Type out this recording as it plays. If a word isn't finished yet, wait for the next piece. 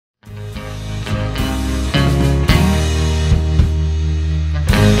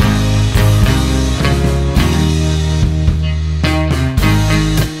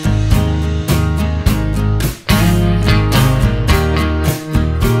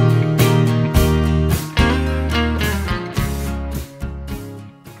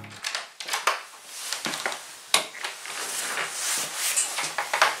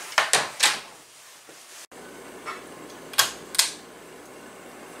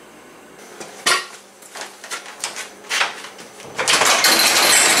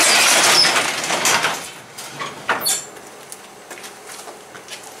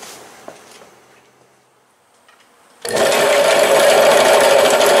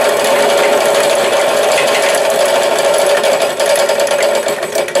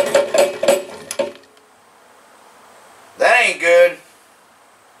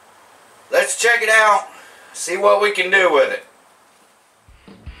see what we can do with it.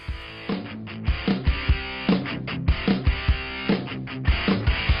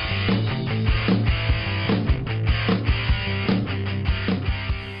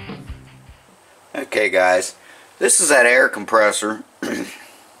 Okay guys, this is that air compressor.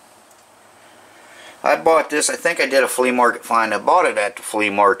 I bought this, I think I did a flea market find. I bought it at the flea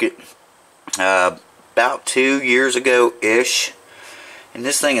market about 2 years ago-ish. And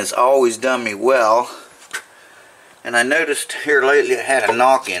this thing has always done me well. And I noticed here lately it had a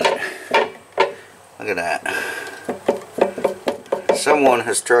knock in it. Look at that. Someone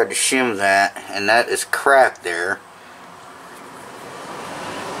has tried to shim that, and that is cracked there.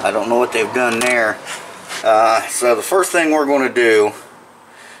 I don't know what they've done there. So the first thing we're going to do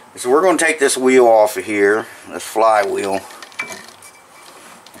is we're going to take this wheel off of here, this flywheel.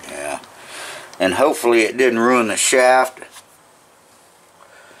 Yeah. And hopefully it didn't ruin the shaft.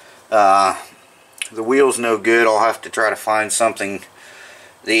 The wheel's no good. I'll have to try to find something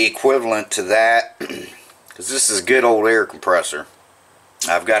the equivalent to that, because this is a good old air compressor.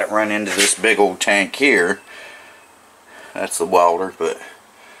 I've got it run into this big old tank here. That's the welder, but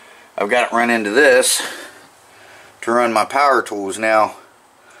I've got it run into this to run my power tools. Now,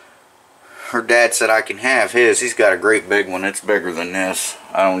 her dad said I can have his. He's got a great big one. It's bigger than this.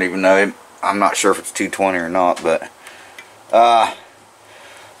 I don't even know. I'm not sure if it's 220 or not, but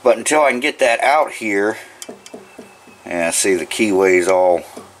until I can get that out here, yeah, see the keyway's all.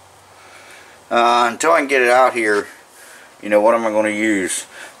 Until I can get it out here, you know, what am I going to use?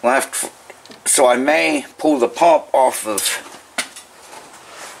 Well, so I may pull the pump off of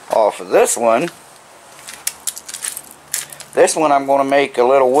this one. This one I'm going to make a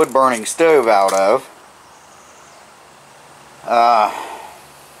little wood burning stove out of. I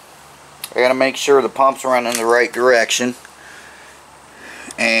got to make sure the pump's running in the right direction.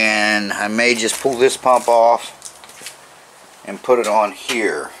 And I may just pull this pump off and put it on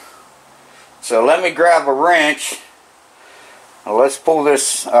here. So let me grab a wrench. Now let's pull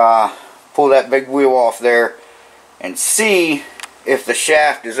this, pull that big wheel off there and see if the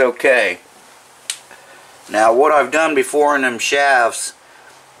shaft is okay. Now what I've done before in them shafts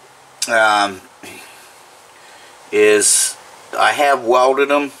is I have welded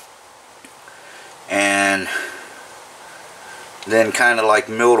them and then kind of like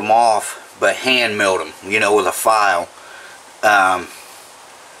milled them off, but hand milled them, you know, with a file.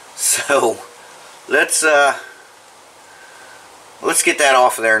 So let's get that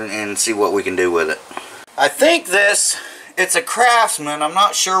off of there and see what we can do with it. I think it's a Craftsman. I'm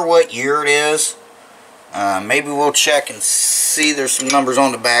not sure what year it is. Maybe we'll check and see. There's some numbers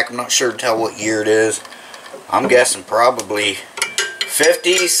on the back. I'm not sure to tell what year it is. I'm guessing probably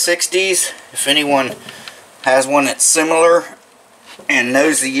 50s, 60s. If anyone has one that's similar and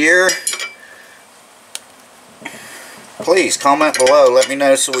knows the year, please comment below. Let me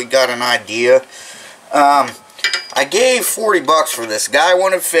know so we got an idea. I gave 40 bucks for this. Guy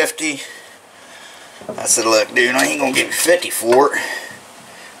wanted 50. I said, look, dude, I ain't gonna give you 50 for it.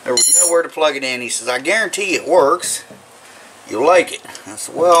 There was nowhere to plug it in. He says, I guarantee it works. You'll like it. I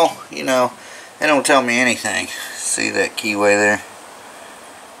said, well, you know, they don't tell me anything. See that keyway there?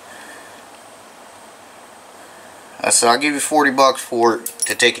 I said, I'll give you 40 bucks for it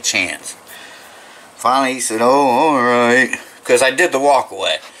to take a chance. Finally, he said, oh, alright. Because I did the walk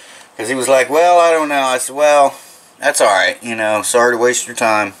away. Because he was like, well, I don't know. I said, well, that's alright. You know, sorry to waste your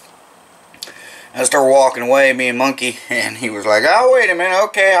time. I started walking away, me and Monkey, and he was like, oh, wait a minute,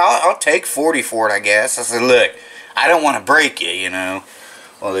 okay, I'll take 40 for it, I guess. I said, look, I don't want to break you, you know.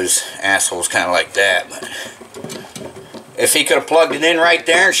 Well, there's assholes kind of like that, but if he could have plugged it in right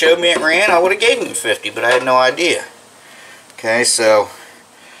there and showed me it ran, I would have gave him 50, but I had no idea. Okay, so,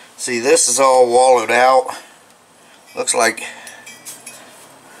 see, this is all wallowed out. Looks like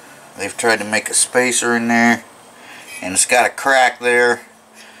they've tried to make a spacer in there, and it's got a crack there.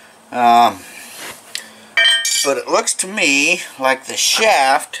 But it looks to me like the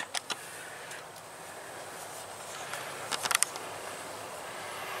shaft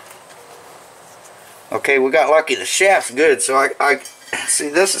okay, we got lucky. The shaft's good, so I see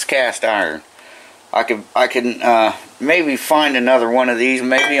this is cast iron. I can maybe find another one of these,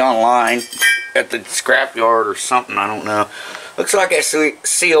 maybe online at the scrapyard or something. I don't know. Looks like that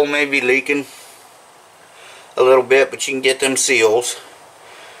seal may be leaking a little bit, but you can get them seals.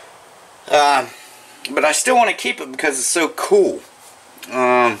 But I still want to keep it because it's so cool.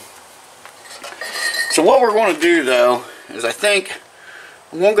 So what we're going to do though is I think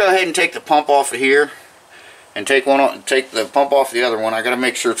I'm going to go ahead and take the pump off of here and take the pump off the other one. I got to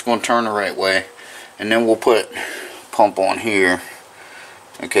make sure it's going to turn the right way, and then we'll put pump on here.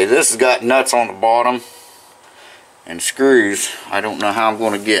 Okay, this has got nuts on the bottom. and screws. I don't know how I'm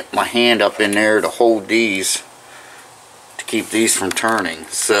going to get my hand up in there to hold these to keep these from turning.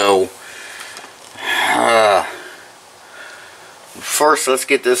 So first let's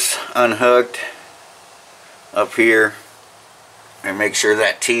get this unhooked up here and make sure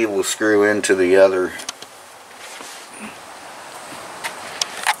that T will screw into the other,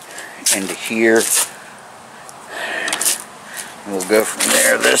 into here. We'll go from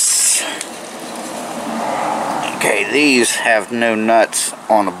there. Okay, these have no nuts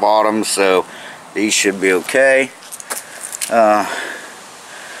on the bottom, so these should be okay.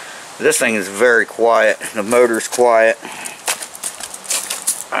 This thing is very quiet. The motor's quiet.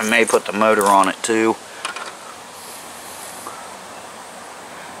 I may put the motor on it too.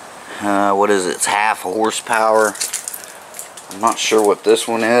 What is it? It's half horsepower. I'm not sure what this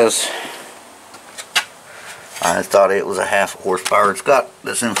one is. I thought it was a half horsepower. It's got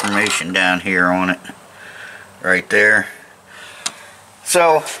this information down here on it. Right there.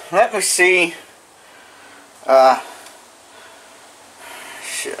 So, let me see.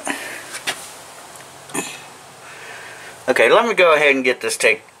 Shit. Okay, let me go ahead and get this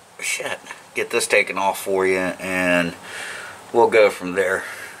taken off for you, and we'll go from there.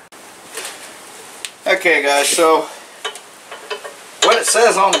 Okay guys, so what it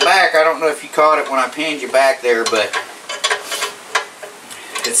says on the back, I don't know if you caught it when I panned you back there, but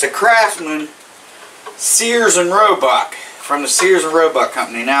it's a Craftsman Sears and Roebuck from the Sears and Roebuck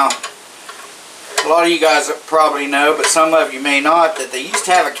company. Now, a lot of you guys probably know, but some of you may not, that they used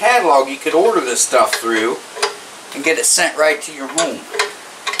to have a catalog you could order this stuff through and get it sent right to your home,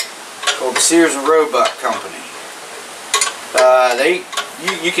 called the Sears and Roebuck company.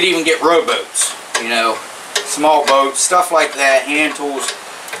 You could even get rowboats, you know, small boats, stuff like that, hand tools.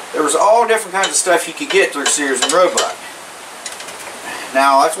 There was all different kinds of stuff you could get through Sears and Roebuck.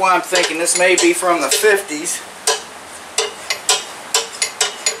 Now, that's why I'm thinking this may be from the 50s.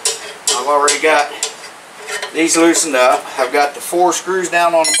 I've already got these loosened up. I've got the 4 screws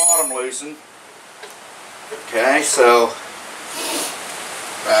down on the bottom loosened. Okay, so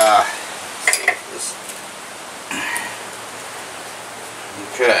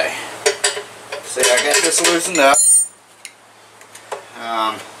okay, see, I got this loosened up.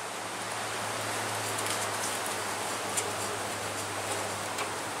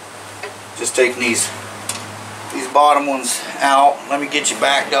 Just taking these bottom ones out. Let me get you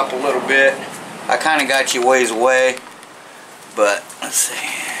backed up a little bit. I kind of got you ways away, but let's see.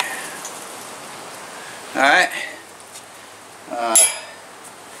 Alright.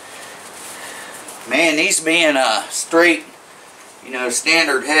 Man, these being straight, you know,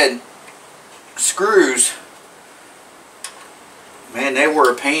 standard head screws, man, they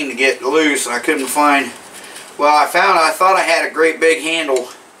were a pain to get loose. I couldn't find, well, I thought I had a great big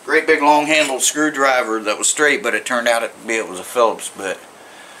long handled screwdriver that was straight, but it turned out it was a Phillips. But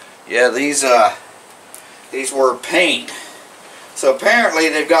yeah, these were a pain. So apparently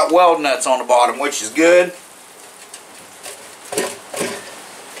they've got weld nuts on the bottom, which is good.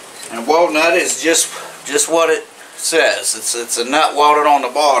 And a weld nut is just what it says. It's a nut welded on the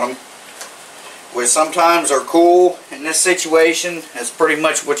bottom, which sometimes are cool. In this situation, it's pretty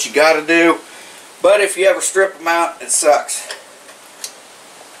much what you got to do. But if you ever strip them out, it sucks.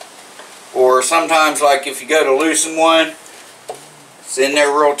 Or sometimes, like if you go to loosen one, it's in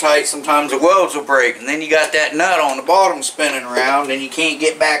there real tight, sometimes the welds will break, and then you got that nut on the bottom spinning around, and you can't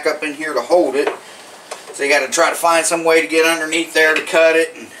get back up in here to hold it. So you got to try to find some way to get underneath there to cut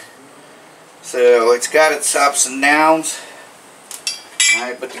it. And so it's got its ups and downs.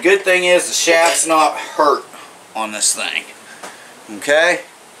 Alright, but the good thing is the shaft's not hurt on this thing. Okay?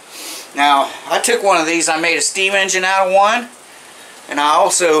 Now, I took one of these, I made a steam engine out of one, and I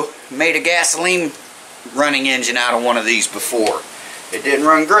also made a gasoline running engine out of one of these before. It didn't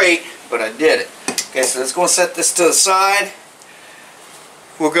run great, but I did it. Okay, so let's go and set this to the side.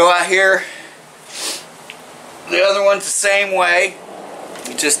 We'll go out here. The other one's the same way.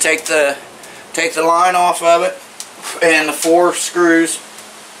 You just take the line off of it, and the 4 screws.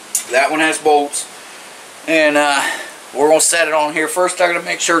 That one has bolts, and we're gonna set it on here first. I gotta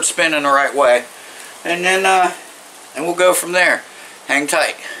make sure it's spinning the right way, and then and we'll go from there. Hang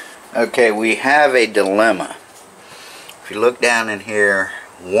tight. Okay, we have a dilemma. If you look down in here,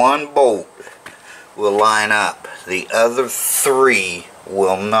 1 bolt will line up, the other 3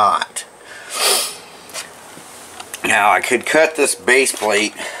 will not. Now, I could cut this base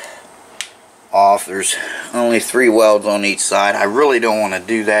plate off. There's only 3 welds on each side. I really don't want to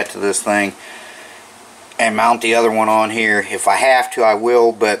do that to this thing and mount the other one on here. If I have to, I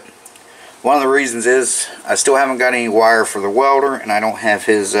will, but one of the reasons is I still haven't got any wire for the welder, and I don't have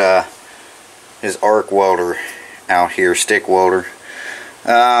his arc welder out here, stick welder.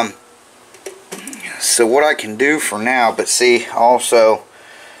 So what I can do for now, but see, also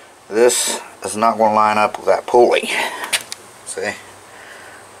this is not going to line up with that pulley. See,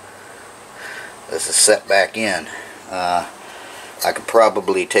 this is set back in. I could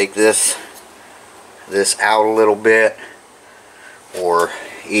probably take this out a little bit, or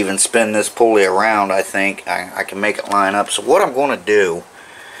even spin this pulley around. I think I can make it line up. So what I'm going to do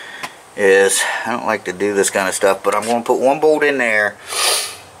is, I don't like to do this kind of stuff, but I'm going to put one bolt in there,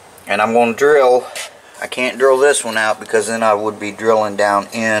 and I'm going to drill. I can't drill this one out because then I would be drilling down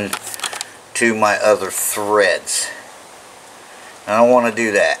in to my other threads. I don't want to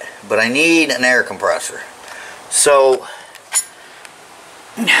do that, but I need an air compressor. So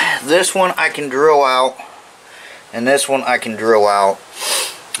this one I can drill out, and this one I can drill out,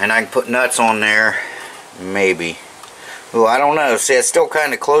 and I can put nuts on there, maybe. Well, I don't know. See, it's still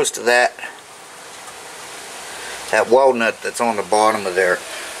kind of close to that weld nut that's on the bottom of there.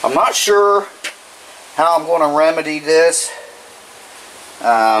 I'm not sure how I'm going to remedy this.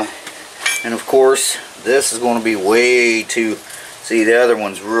 And of course, this is going to be way too... See, the other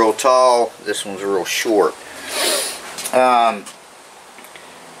one's real tall. This one's real short. I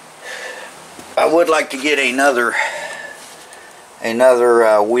would like to get another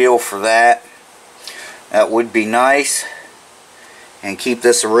wheel for that. That would be nice, and keep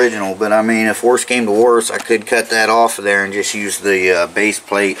this original. But I mean, if worse came to worse, I could cut that off of there and just use the base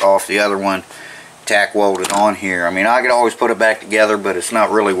plate off the other one, tack welded on here. I mean, I could always put it back together, but it's not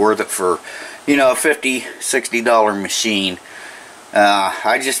really worth it for, you know, a $50, $60 machine.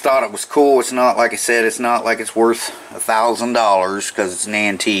 I just thought it was cool. It's not, like I said, it's not like it's worth $1,000 because it's an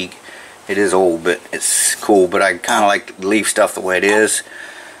antique. It is old, but it's cool. But I kind of like to leave stuff the way it is.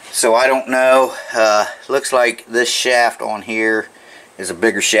 So I don't know. Looks like this shaft on here is a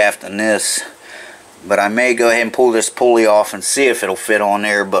bigger shaft than this. But I may go ahead and pull this pulley off and see if it'll fit on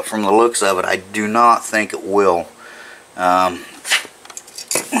there. But from the looks of it, I do not think it will. I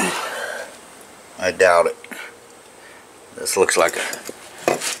doubt it. This looks like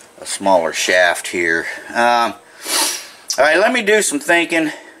a smaller shaft here. Alright, let me do some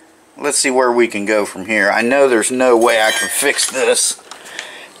thinking. Let's see where we can go from here. I know there's no way I can fix this.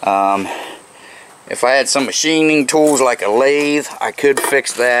 If I had some machining tools like a lathe, I could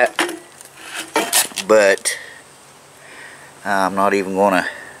fix that. But I'm not even gonna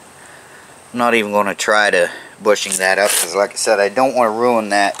try to bushing that up, because like I said, I don't want to ruin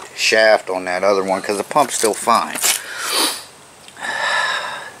that shaft on that other one, because the pump's still fine.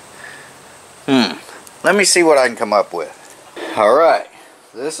 Let me see what I can come up with. Alright,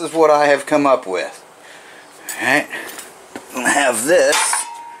 this is what I have come up with. Alright, I have this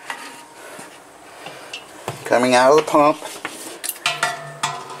coming out of the pump.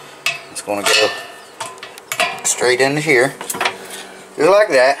 It's going to go straight into here. Just like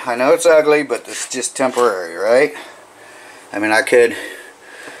that. I know it's ugly, but it's just temporary, right? I mean, I could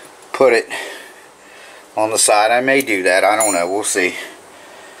put it on the side. I may do that. I don't know. We'll see.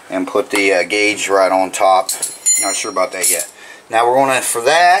 And put the gauge right on top. Not sure about that yet. Now we're going to, for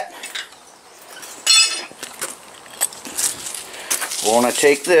that, we're going to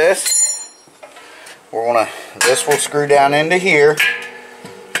take this. This will screw down into here,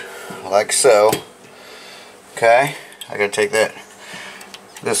 like so. Okay, I gotta take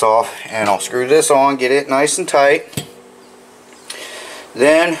this off, and I'll screw this on, get it nice and tight.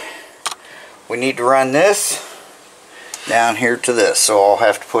 Then we need to run this down here to this, so I'll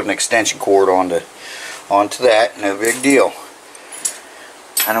have to put an extension cord onto that. No big deal.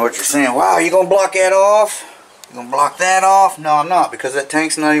 I know what you're saying. Wow, you gonna block that off? You gonna block that off? No, I'm not, because that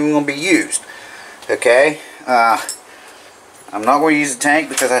tank's not even gonna be used. Okay, I'm not going to use the tank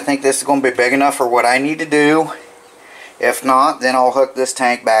because I think this is going to be big enough for what I need to do. If not, then I'll hook this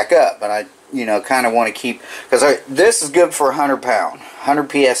tank back up. But I, you know, kind of want to keep, because this is good for 100 pound,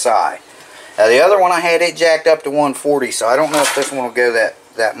 100 psi. The other one I had it jacked up to 140, so I don't know if this one will go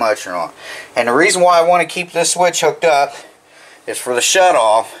that much or not. And the reason why I want to keep this switch hooked up is for the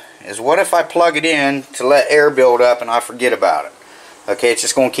shut-off. Is what if I plug it in to let air build up and I forget about it? Okay, it's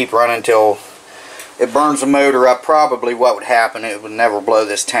just going to keep running until it burns the motor up. Probably what would happen, it would never blow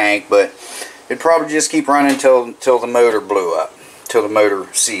this tank, but it'd probably just keep running until the motor blew up, till the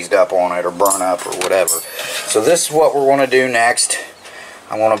motor seized up on it or burn up or whatever. So this is what we're going to do next.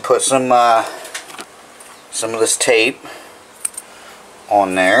 I want to put some of this tape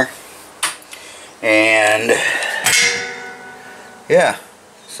on there, and yeah,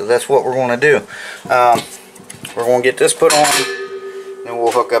 so that's what we're going to do. We're going to get this put on, then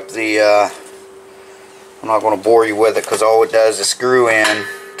we'll hook up the I'm not going to bore you with it, because all it does is screw in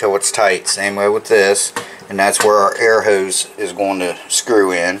till it's tight. Same way with this. and that's where our air hose is going to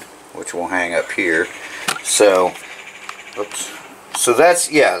screw in, which will hang up here. So, oops. So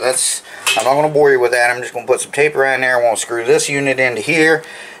that's, yeah, that's, I'm not going to bore you with that. I'm just going to put some tape around there. I want to screw this unit into here,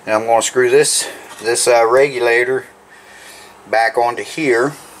 and I'm going to screw this regulator back onto here,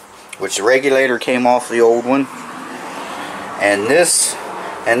 which the regulator came off the old one. And this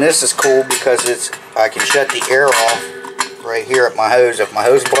is cool because I can shut the air off right here at my hose. If my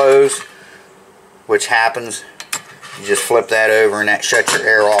hose blows, which happens, you just flip that over and that shuts your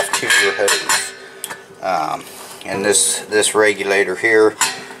air off to your hose. And this regulator here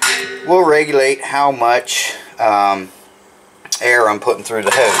will regulate how much air I'm putting through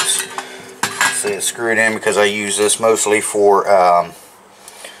the hose. See, it's screwed in because I use this mostly for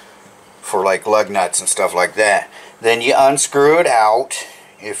like lug nuts and stuff like that. Then you unscrew it out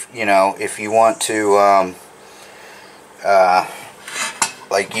if you want to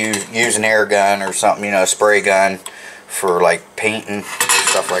like use an air gun or something, a spray gun for like painting,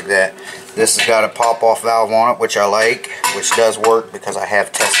 stuff like that. This has got a pop-off valve on it, which I like, which does work because I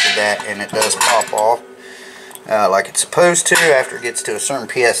have tested that, and it does pop off like it's supposed to after it gets to a certain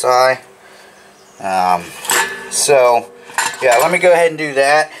PSI. So yeah, let me go ahead and do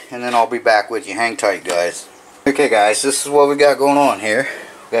that, and then I'll be back with you. Hang tight, guys. Okay, guys, this is what we got going on here.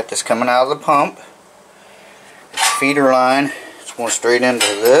 We got this coming out of the pump. It's feeder line. It's going straight into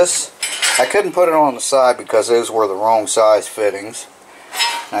this. I couldn't put it on the side because those were the wrong size fittings.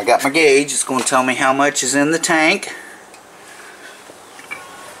 I got my gauge. It's going to tell me how much is in the tank.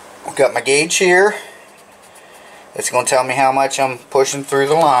 I've got my gauge here. It's going to tell me how much I'm pushing through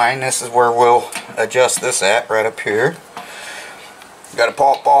the line. This is where we'll adjust this at, right up here. Got a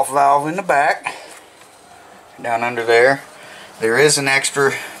pop-off valve in the back, down under there. There is an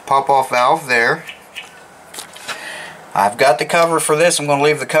extra pop-off valve there. I've got the cover for this. I'm going to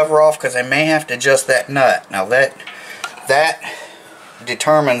leave the cover off because I may have to adjust that nut. Now that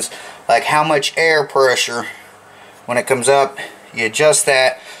determines like how much air pressure when it comes up. You adjust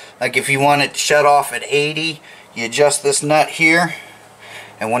that. Like if you want it to shut off at 80, you adjust this nut here,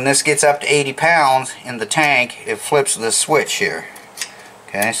 and when this gets up to 80 pounds in the tank, it flips this switch here.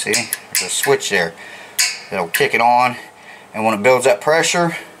 Okay, see? There's a switch there. It'll kick it on, and when it builds up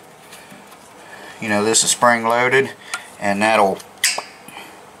pressure, this is spring loaded, and that'll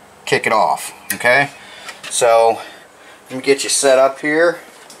kick it off. Okay, so let me get you set up here,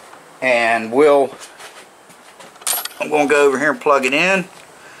 and I'm going to go over here and plug it in,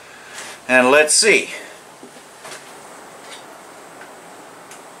 and let's see.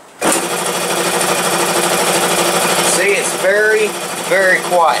 See, it's very, very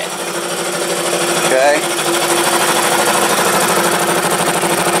quiet. Okay.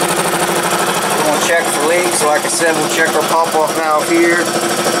 We're going to check for leaks. Like I said, we'll check our pop-off valve here.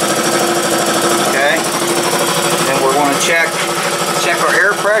 Okay. Then we're going to check our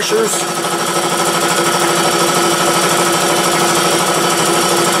air pressures.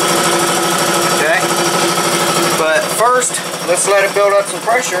 Okay. But first, let's let it build up some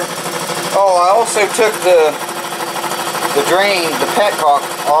pressure. Oh, I also took the petcock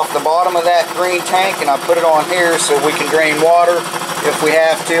off the bottom of that green tank, and I put it on here so we can drain water if we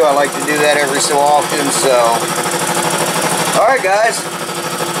have to. I like to do that every so often. So, alright guys,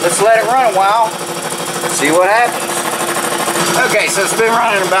 let's let it run a while, see what happens. Okay, so it's been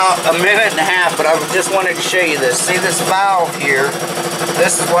running about a minute and a half, but I just wanted to show you this. See this valve here?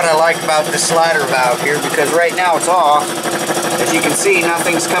 This is what I like about this slider valve here, because right now it's off. As you can see,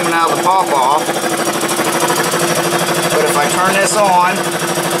 nothing's coming out of the pop-off. But if I turn this on,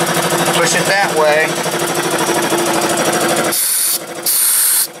 push it that way,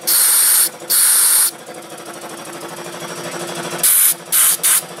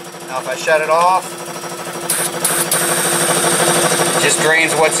 now if I shut it off, it just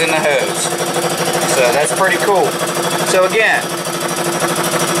drains what's in the hose. So that's pretty cool. So again,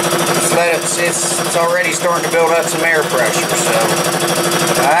 it's already starting to build up some air pressure. So,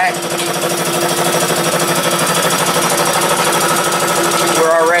 alright.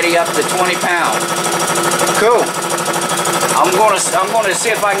 We're already up to 20 pounds. Cool. I'm going to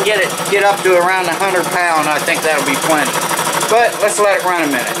see if I can get up to around 100 pounds. I think that'll be plenty. But let's let it run a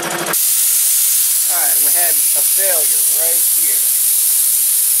minute. Alright, we had a failure right here.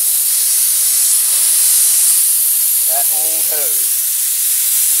 That old hose.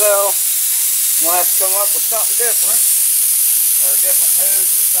 So we'll have to come up with something different, or a different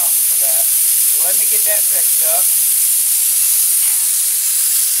hose or something for that. So let me get that fixed up.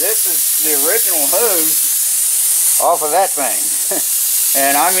 This is the original hose off of that thing.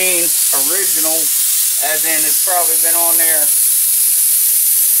 And I mean original, as in it's probably been on there,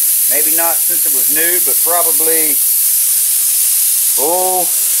 Maybe not since it was new, but probably,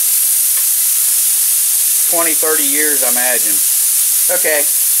 20, 30 years, I imagine. Okay,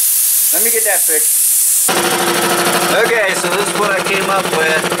 let me get that fixed. Okay, so this is what I came up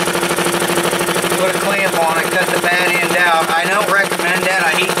with. Put a clamp on it, cut the bad end out. I don't recommend that,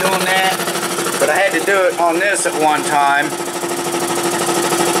 I hate doing that, but I had to do it on this at one time.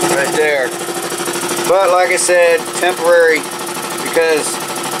 Right there. But like I said, temporary, because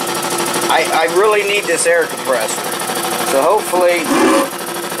I really need this air compressor. So hopefully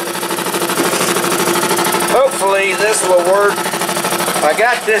this will work. I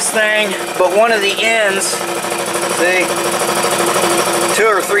got this thing, but one of the ends, see, 2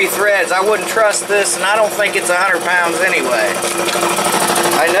 or 3 threads. I wouldn't trust this, and I don't think it's 100 pounds anyway.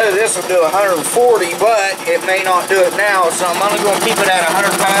 I know this will do 140, but it may not do it now, so I'm only going to keep it at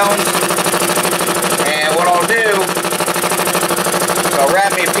 100 pounds. And what I'll do, I'll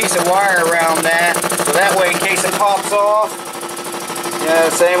wrap me a piece of wire around that, so that way in case it pops off, you know,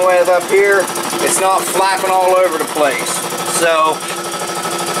 same way as up here, it's not flapping all over the place. So,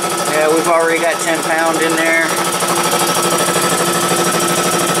 yeah, we've already got 10 pound in there.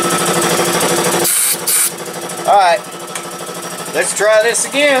 Alright, let's try this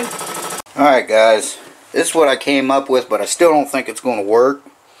again. Alright guys, this is what I came up with, but I still don't think it's going to work.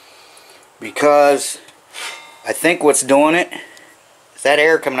 Because I think what's doing it is that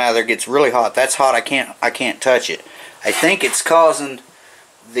air coming out of there gets really hot. That's hot, I can't touch it. I think it's causing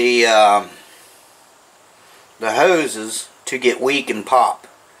the hoses to get weak and pop.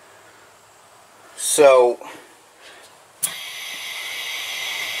 So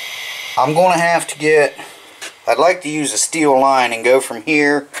I'm going to have to get, I'd like to use a steel line and go from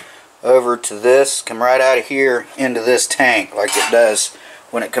here over to this, come right out of here into this tank like it does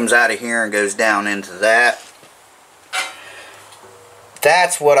when it comes out of here and goes down into that.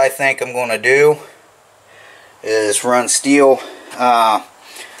 That's what I think I'm going to do, is run steel.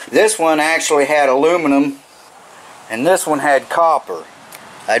 This one actually had aluminum and this one had copper.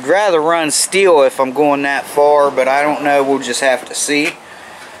 I'd rather run steel if I'm going that far, but I don't know, we'll just have to see.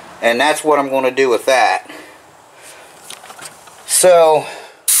 And that's what I'm going to do with that. So,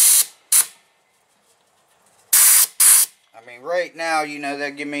 I mean, right now, you know,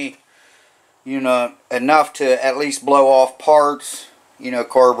 that give me, you know, enough to at least blow off parts, you know,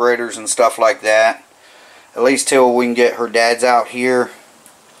 carburetors and stuff like that. At least till we can get her dad's out here.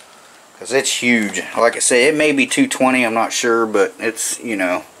 Because it's huge. Like I say, it may be 220, I'm not sure, but it's, you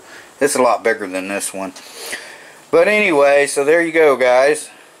know, it's a lot bigger than this one. But anyway, so there you go,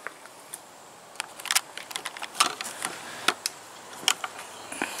 guys.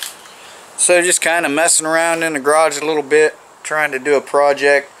 So just kind of messing around in the garage a little bit, trying to do a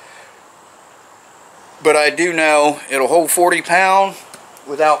project. But I do know it'll hold 40 pounds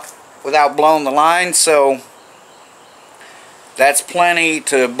without blowing the line, so that's plenty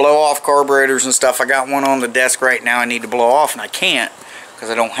to blow off carburetors and stuff. I got one on the desk right now I need to blow off, and I can't because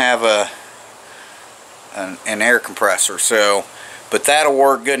I don't have an air compressor. So, but that'll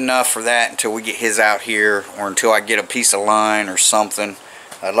work good enough for that until we get his out here, or until I get a piece of line or something.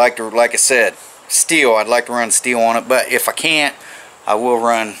 I'd like to, like I said, steel. I'd like to run steel on it, but if I can't, I will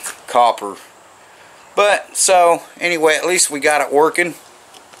run copper. But so anyway, at least we got it working,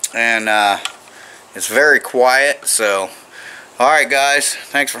 and it's very quiet. So alright guys,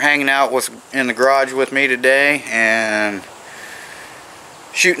 thanks for hanging out in the garage with me today and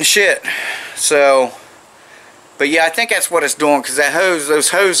shooting shit. So, but yeah, I think that's what it's doing, because that hose, those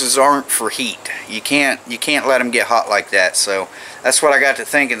hoses aren't for heat. You can't let them get hot like that. So that's what I got to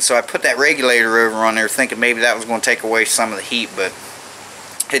thinking. So I put that regulator over on there thinking maybe that was going to take away some of the heat, but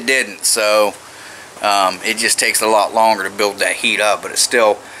it didn't. So it just takes a lot longer to build that heat up, but it's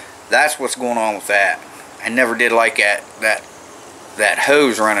still, that's what's going on with that. I never did like that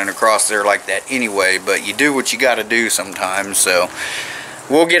hose running across there like that anyway, but you do what you got to do sometimes. So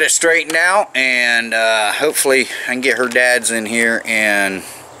we'll get it straightened out, and hopefully I can get her dad's in here, and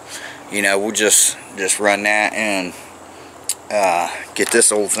you know, we'll just run that and get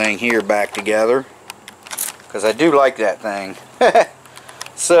this old thing here back together, because I do like that thing.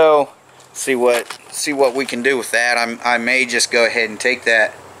 So see what we can do with that. I may just go ahead and take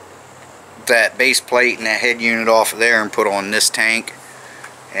that base plate and that head unit off of there and put on this tank,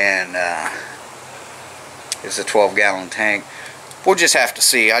 and it's a 12-gallon tank. We'll just have to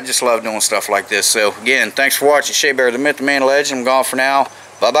see. I just love doing stuff like this. So again, thanks for watching. Shea Bear, the Myth, the Man, the Legend. I'm gone for now.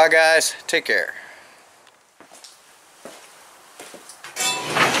 Bye bye guys, take care.